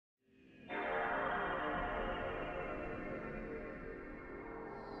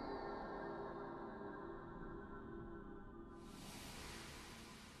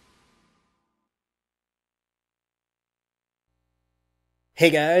Hey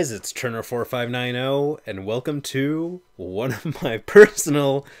guys, it's Turner4590, and welcome to one of my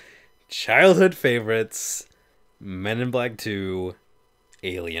personal childhood favorites, Men in Black 2,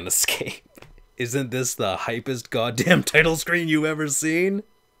 Alien Escape. Isn't this the hypest goddamn title screen you've ever seen?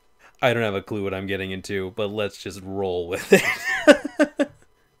 I don't have a clue what I'm getting into, but let's just roll with it.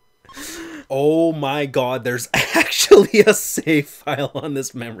 Oh my god, there's actually a save file on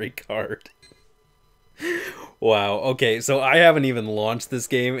this memory card. Wow, okay, so I haven't even launched this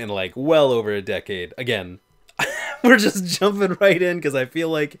game in like well over a decade. Again, we're just jumping right in because I feel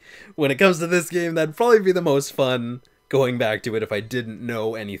like when it comes to this game, that'd probably be the most fun going back to it if I didn't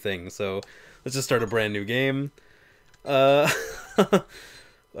know anything. So let's just start a brand new game. What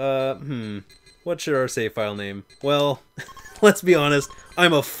should our save file name? Well, let's be honest,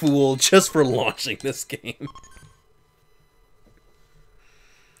 I'm a fool just for launching this game.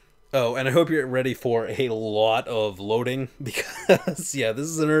 Oh, and I hope you're ready for a lot of loading, because, yeah, this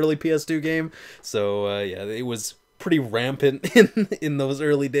is an early PS2 game, so, yeah, it was pretty rampant in those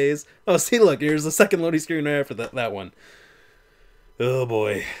early days. Oh, see, look, here's the second loading screen right after that one. Oh,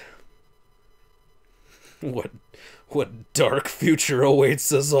 boy. What dark future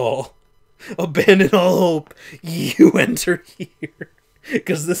awaits us all. Abandon all hope. You enter here.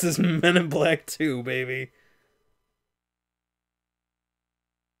 Because this is Men in Black 2, baby.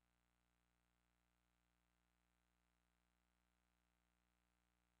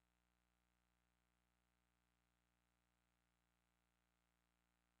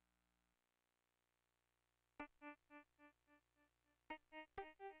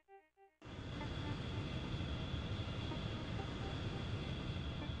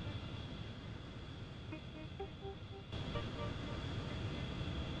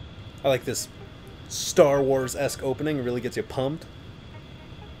 I like this Star Wars-esque opening. It really gets you pumped.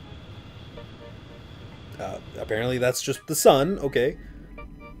 Apparently that's just the sun. Okay.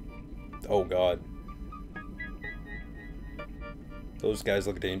 Oh, God. Those guys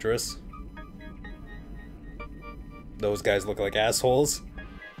look dangerous. Those guys look like assholes.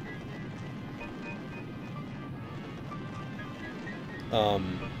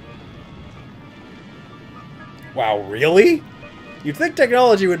 Wow, really? You'd think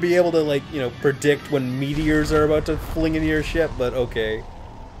technology would be able to, like, you know, predict when meteors are about to fling into your ship, but okay.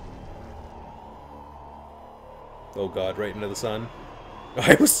 Oh god, right into the sun.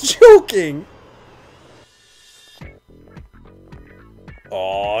 I was joking!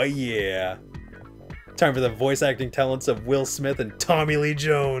 Aw, yeah. Time for the voice acting talents of Will Smith and Tommy Lee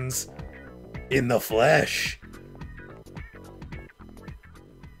Jones. In the flesh.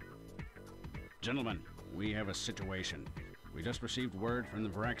 Gentlemen, we have a situation. We just received word from the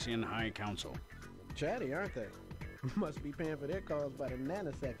Varaxian High Council. Chatty, aren't they? Must be paying for their calls by the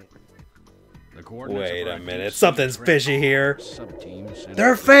nanosecond. The coordinates Wait of a our minute, deep-sea something's threat fishy here. Sub-team sent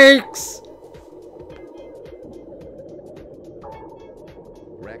They're fakes!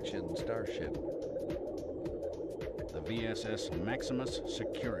 Raxian starship. the VSS Maximus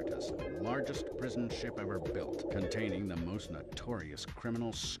Securitas, the largest prison ship ever built, containing the most notorious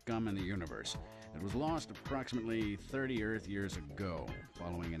criminal scum in the universe. It was lost approximately 30 Earth years ago,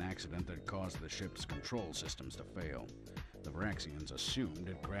 following an accident that caused the ship's control systems to fail. The Varaxians assumed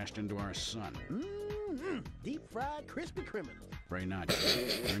it crashed into our sun. Deep-fried, crispy criminals. Pray not,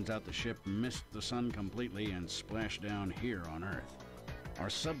 Chief. Turns out the ship missed the sun completely and splashed down here on Earth. Our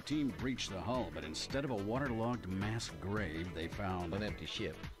sub-team breached the hull, but instead of a waterlogged mass grave, they found An empty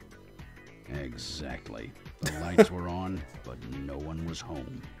ship. Exactly. The lights were on, but no one was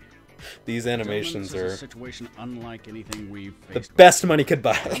home. These animations Gentlemen, this are is a situation unlike anything we've the faced. best money could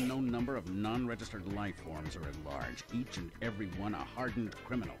buy. An unknown number of non-registered life forms are at large, each and every one a hardened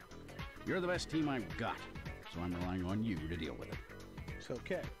criminal. You're the best team I've got, so I'm relying on you to deal with it. It's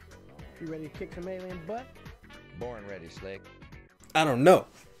okay. You ready to kick some alien butt? Born ready, Slick. I don't know.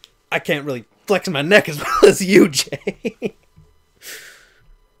 I can't really flex my neck as well as you, Jay.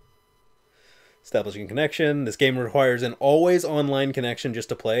 Establishing connection. This game requires an always online connection just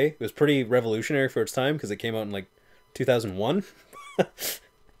to play. It was pretty revolutionary for its time because it came out in like 2001.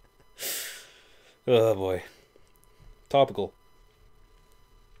 Oh boy. Topical.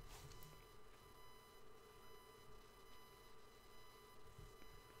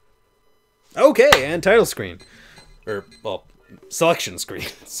 Okay, and title screen. Or, well, selection screen.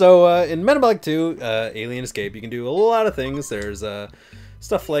 So, in Men in Black 2, Alien Escape, you can do a lot of things. There's,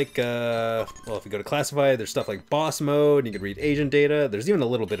 stuff like, well, if you go to Classify, there's stuff like boss mode, you can read agent data, there's even a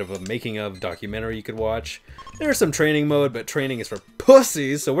little bit of a making of documentary you could watch. There's some training mode, but training is for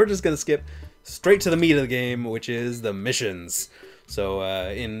pussies, so we're just gonna skip straight to the meat of the game, which is the missions. So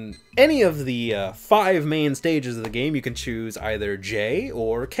in any of the 5 main stages of the game, you can choose either J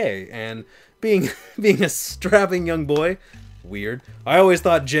or K. And being being a strapping young boy, weird, I always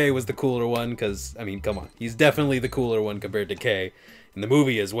thought J was the cooler one because, I mean, come on, he's definitely the cooler one compared to K in the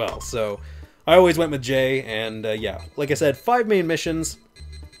movie as well. So I always went with J, and yeah, like I said, 5 main missions,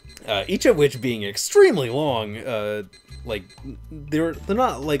 each of which being extremely long. Like they're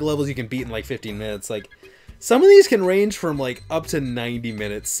not like levels you can beat in like 15 minutes. Like some of these can range from like up to 90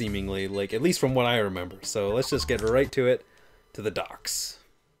 minutes seemingly, like at least from what I remember. So let's just get right to it, to the docks.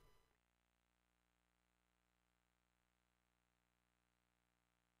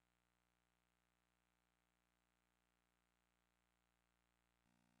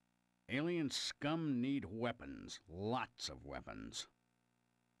 Alien scum need weapons, lots of weapons.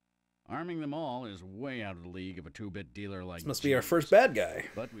 Arming them all is way out of the league of a 2-bit dealer like This must be our James. first bad guy.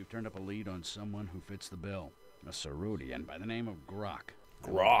 But we've turned up a lead on someone who fits the bill. A Cerulean by the name of Grok.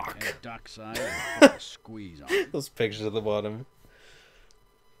 Grok. Dockside and put a squeeze on him. Those pictures at the bottom.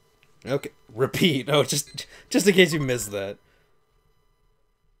 Okay, repeat. Oh, just in case you missed that.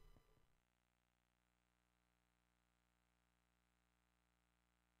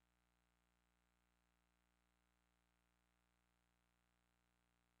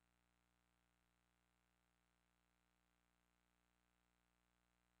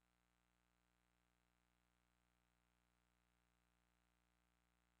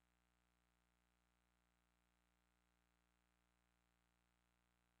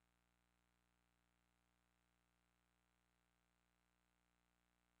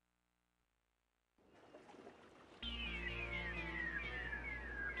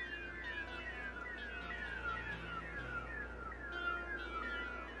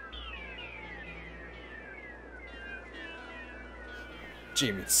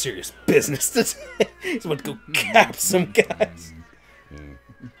 Jamie, it's serious business today. He's about to go cap some guys.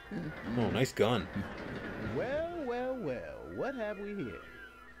 Oh, nice gun. Well, well, well, what have we here?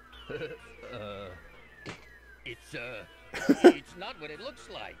 It's not what it looks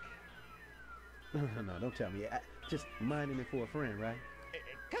like. No, don't tell me. Just minding it for a friend, right?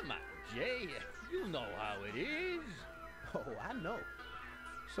 Come on, Jay. You know how it is. Oh, I know.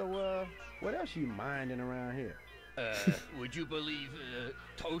 So, what else you minding around here? Would you believe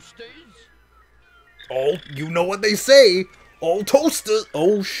toasters? Oh, you know what they say. All toasters.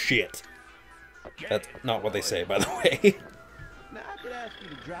 Oh, shit. That's not what they say, by the way. Now, I could ask you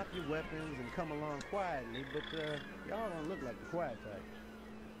to drop your weapons and come along quietly, but, y'all don't look like the quiet type.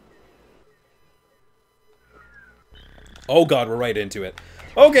 Oh god, we're right into it.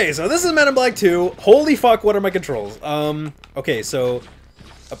 Okay, so this is Men in Black 2. Holy fuck, what are my controls? Okay, so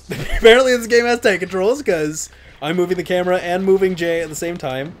apparently this game has tight controls because I'm moving the camera and moving J at the same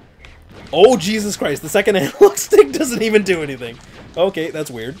time. Oh, Jesus Christ, the second analog stick doesn't even do anything. Okay,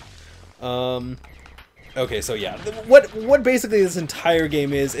 that's weird. Okay, so yeah, what basically this entire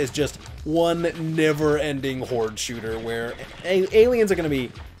game is just one never-ending horde shooter where aliens are going to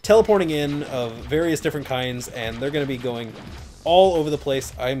be teleporting in of various different kinds, and they're going to be going all over the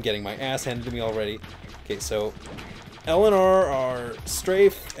place. I'm getting my ass handed to me already. Okay, so L and R are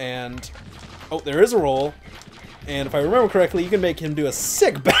strafe, and oh, there is a roll. And if I remember correctly, you can make him do a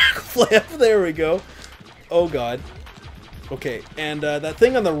sick backflip. There we go. Oh god. Okay, and that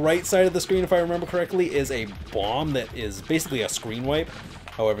thing on the right side of the screen, if I remember correctly, is a bomb that is basically a screen wipe.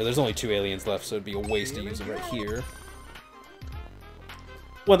 However, there's only 2 aliens left, so it'd be a waste to use it right here.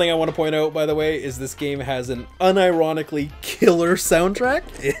 One thing I want to point out, by the way, is this game has an unironically killer soundtrack.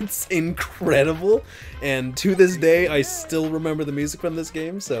 It's incredible, and to this day, I still remember the music from this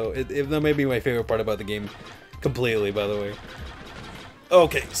game, so that may be my favorite part about the game completely, by the way.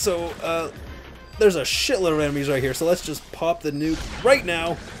 Okay, so, there's a shitload of enemies right here, so let's just pop the nuke right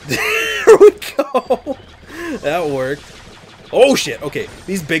now. There we go! That worked. Oh shit, okay,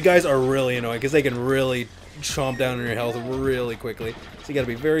 these big guys are really annoying, because they can really chomp down on your health really quickly. So you gotta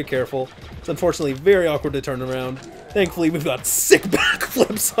be very careful. It's unfortunately very awkward to turn around. Thankfully, we've got sick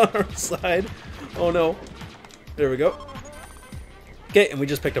backflips on our side. Oh no. There we go. Okay, and we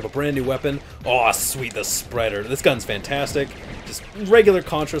just picked up a brand new weapon. Oh, sweet, the spreader. This gun's fantastic. Just regular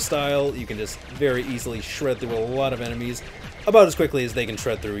Contra style. You can just very easily shred through a lot of enemies. About as quickly as they can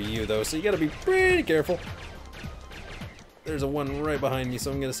shred through you, though, so you gotta be pretty careful. There's a one right behind me, so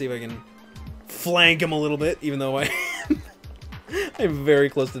I'm gonna see if I can flank him a little bit, even though I'm very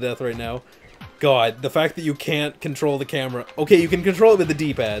close to death right now. God, the fact that you can't control the camera. Okay, you can control it with the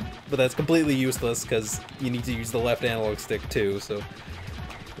D-pad, but that's completely useless because you need to use the left analog stick too, so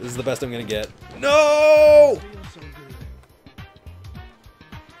this is the best I'm gonna get. No!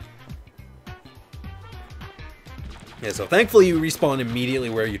 Yeah, so thankfully you respawn immediately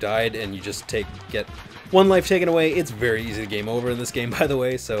where you died, and you just get one life taken away. It's very easy to game over in this game, by the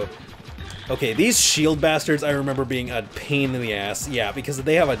way, so... Okay, these shield bastards I remember being a pain in the ass. Yeah, because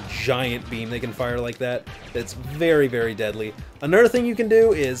they have a giant beam they can fire like that. That's very, very deadly. Another thing you can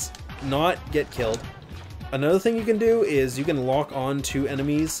do is not get killed. Another thing you can do is you can lock on to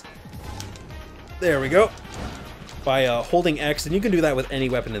enemies. There we go. By holding X, and you can do that with any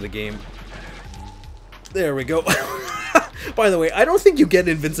weapon in the game. There we go. By the way, I don't think you get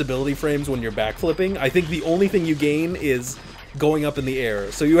invincibility frames when you're backflipping. I think the only thing you gain is going up in the air.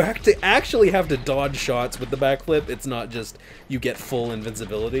 So you actually have to dodge shots with the backflip. It's not just you get full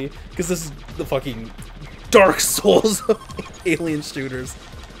invincibility. Because this is the fucking Dark Souls of alien shooters.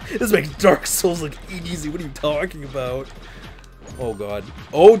 This makes Dark Souls look easy. What are you talking about? Oh god.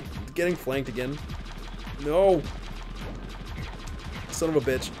 Oh, getting flanked again. No. Son of a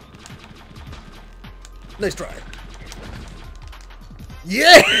bitch. Nice try.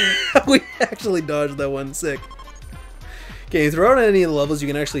 Yeah! We actually dodged that one. Sick. Okay, throughout any of the levels, you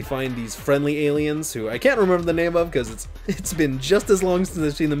can actually find these friendly aliens who I can't remember the name of because it's been just as long since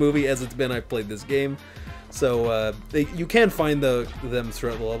I've seen the movie as it's been I've played this game. So you can find them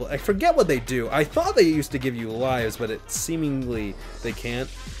throughout the level. I forget what they do. I thought they used to give you lives, but it seemingly they can't.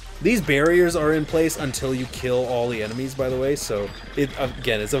 These barriers are in place until you kill all the enemies, by the way. So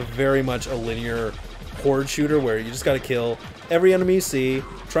again, it's a very much a linear horde shooter where you just gotta kill every enemy you see.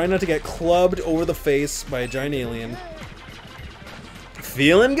 Try not to get clubbed over the face by a giant alien.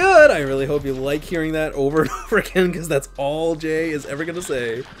 Feeling good! I really hope you like hearing that over and over again, because that's all Jay is ever gonna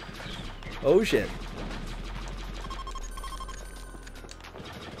say. Oh shit.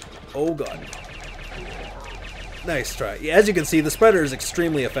 Oh god. Nice try. Yeah, as you can see, the spreader is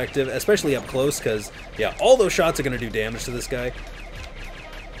extremely effective, especially up close, because, yeah, all those shots are gonna do damage to this guy.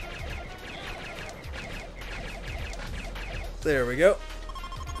 There we go.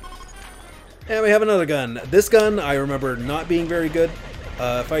 And we have another gun. This gun, I remember not being very good.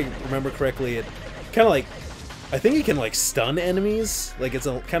 If I remember correctly, it kind of like, I think you can like stun enemies. Like it's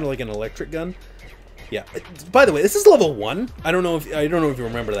kind of like an electric gun. Yeah. By the way, this is level 1. I don't know if you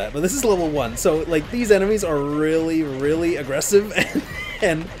remember that, but this is level 1. So like these enemies are really, really aggressive,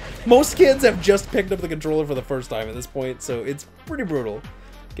 and most kids have just picked up the controller for the first time at this point. So it's pretty brutal.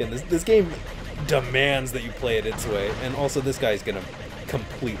 Again, this game demands that you play it its way, and also this guy's gonna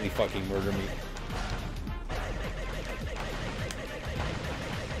completely fucking murder me.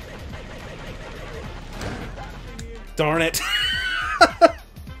 Darn it.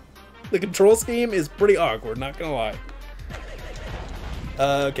 The control scheme is pretty awkward, not gonna lie.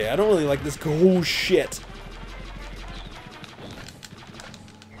 Okay, I don't really like this. Oh, shit.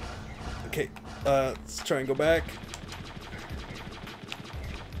 Okay, let's try and go back.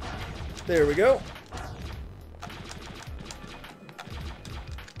 There we go.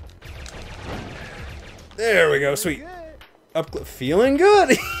 There we go, sweet. Feeling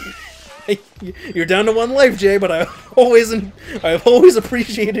good. You're down to 1 life, Jay, but I've always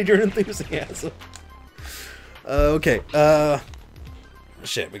appreciated your enthusiasm. Okay.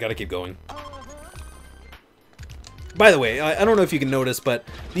 Shit, we gotta keep going. By the way, I don't know if you can notice, but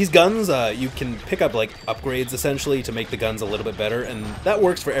these guns, you can pick up like upgrades essentially to make the guns a little bit better, and that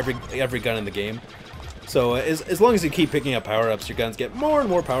works for every gun in the game. So as long as you keep picking up power-ups, your guns get more and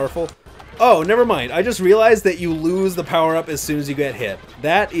more powerful. Oh, never mind. I just realized that you lose the power-up as soon as you get hit.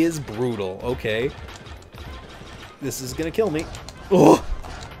 That is brutal. Okay. This is gonna kill me. Oh!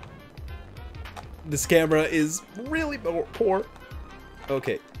 This camera is really poor.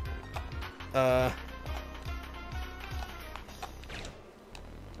 Okay.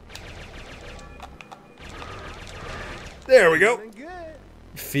 There we go.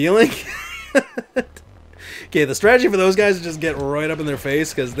 Feeling good. Okay, the strategy for those guys is just get right up in their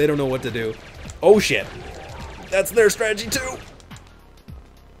face because they don't know what to do. Oh shit. That's their strategy too.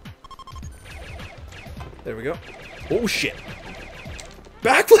 There we go. Oh shit.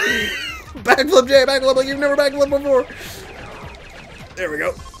 Backflip! Backflip, Jay! Backflip like you've never backflipped before! There we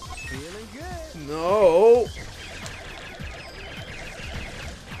go. No!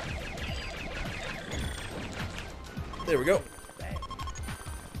 There we go.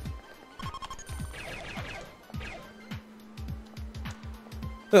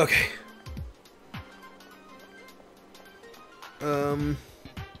 Okay.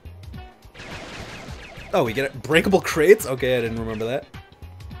 Oh, we get it. Breakable crates? Okay, I didn't remember that.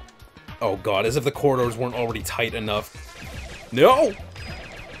 Oh god, as if the corridors weren't already tight enough. No!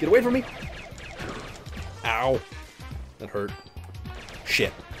 Get away from me! Ow. That hurt.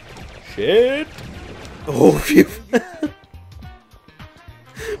 Shit. Shit! Oh, phew.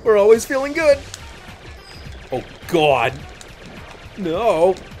 We're always feeling good! Oh, God.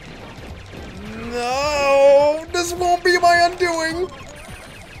 No. No! This won't be my undoing!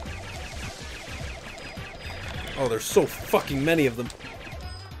 Oh, there's so fucking many of them.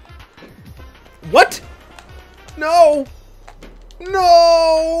 What? No!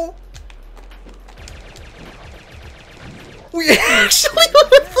 No! We actually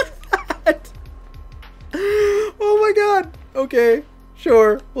went for that! Oh my god! Okay,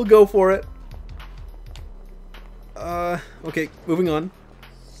 sure, we'll go for it. Okay, moving on.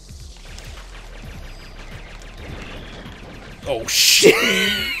 Oh shit!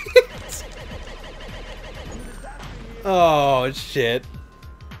 Oh shit.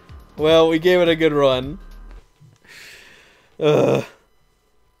 Well, we gave it a good run.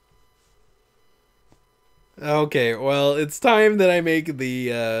 Okay, well, it's time that I make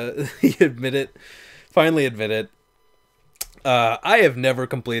the finally admit it. I have never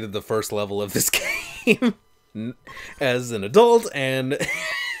completed the first level of this game as an adult, and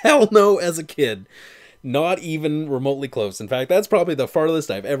hell no as a kid. Not even remotely close. In fact, that's probably the farthest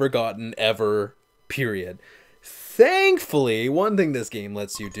I've ever gotten, ever, period. Thankfully, one thing this game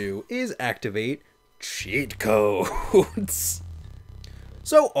lets you do is activate cheat codes.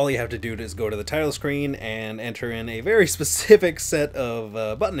 So all you have to do is go to the title screen and enter in a very specific set of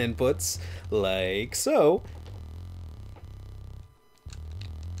button inputs, like so.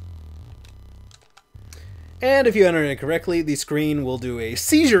 And if you enter it correctly, the screen will do a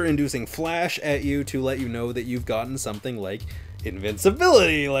seizure-inducing flash at you to let you know that you've gotten something like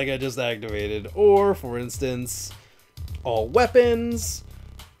invincibility, like I just activated, or, for instance, all weapons,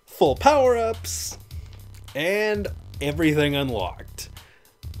 full power-ups, and everything unlocked.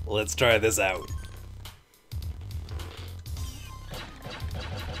 Let's try this out.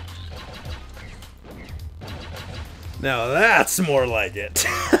 Now that's more like it.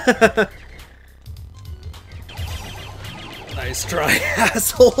 Nice try,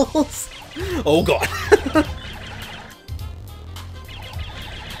 assholes. Oh god.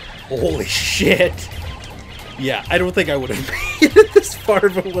 Holy shit. Yeah, I don't think I would have made it this far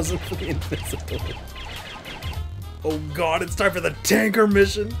if it wasn't for the invincibility. Oh god, it's time for the tanker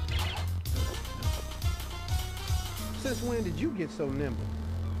mission. Since when did you get so nimble?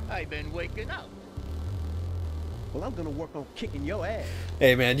 I've been waking up. Well, I'm gonna work on kicking your ass.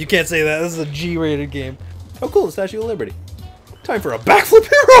 Hey man, you can't say that. This is a G-rated game. Oh cool, the Statue of Liberty. Time for a backflip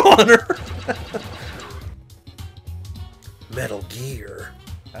hero honor! Metal Gear.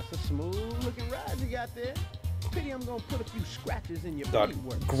 That's a smooth looking ride you got there. Pity I'm gonna put a few scratches in your God,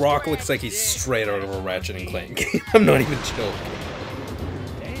 paintwork. Grok looks like he's straight out of a Ratchet and Clank game. I'm not even joking.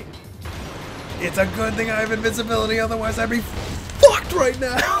 Damn. It's a good thing I have invincibility, otherwise I'd be fucked right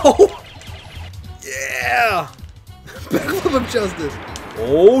now! Yeah! Backflip of justice.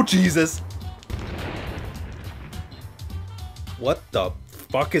 Oh, Jesus. What the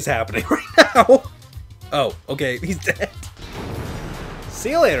fuck is happening right now? Oh, okay, he's dead.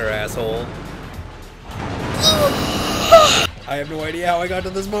 See you later, asshole. I have no idea how I got to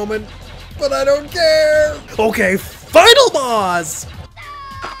this moment, but I don't care. Okay, final boss!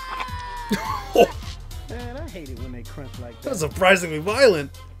 Man, I hate it when they crunch like that. That was surprisingly violent,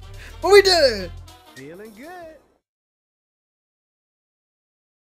 but we did it! Feeling good.